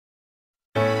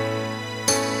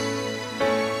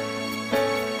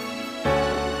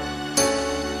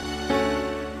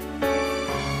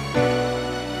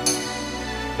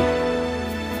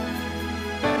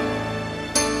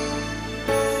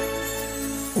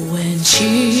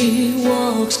she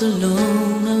walks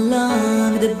alone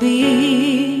along the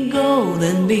big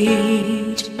golden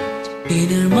beach, in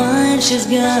her mind she's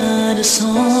got a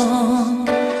song.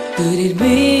 Could it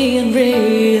be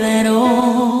unreal at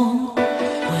all?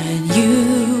 When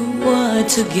you were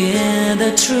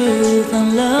together, truth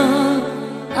and love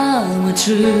are my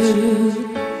truth.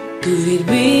 Could it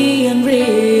be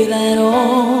unreal at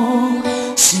all?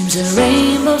 Seems a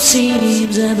rainbow,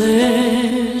 seems a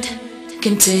bird,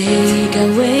 can take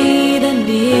away the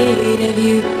need of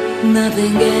you.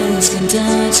 Nothing else can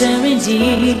touch her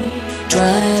indeed.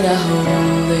 Try to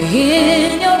hold her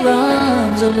in your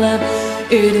arms of love.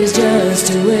 It is just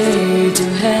a way to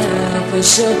help her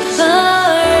show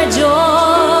her joy.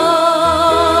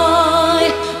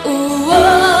 Ooh,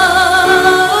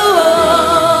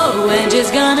 oh, and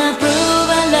she's gonna prove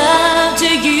her love to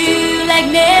you like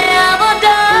never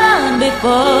done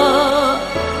before.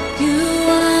 You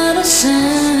are the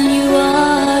sun, you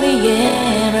are the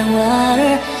air and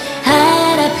water,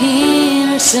 hide up in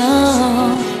her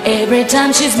soul. Every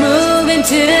time she's moving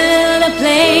to the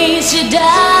place she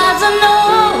doesn't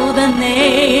know the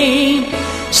name,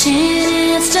 she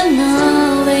needs to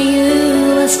know that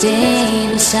you will stay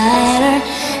beside her,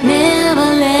 never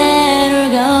let her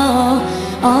go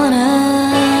on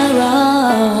her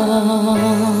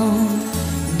own.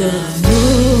 The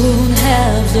moon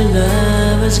helps the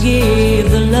lovers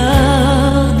give the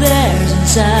love theirs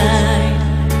inside.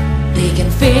 They can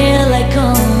feel like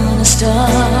on a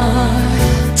star,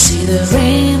 see the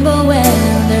rainbow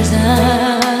when there's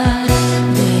none.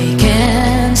 They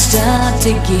can't stop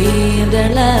to give their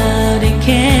love, they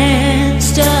can't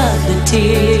stop the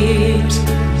tears.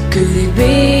 Could it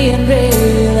be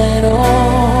unreal at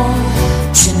all?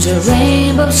 Seems a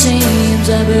rainbow, seems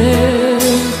a bird,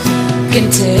 can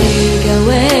take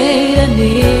away the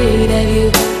need of you.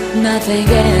 Nothing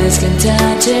else can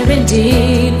touch her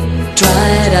indeed.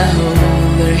 Try to hold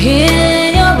her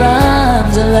in your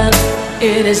arms of love.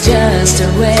 It is just a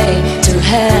way to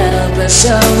help her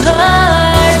show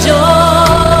her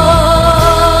joy.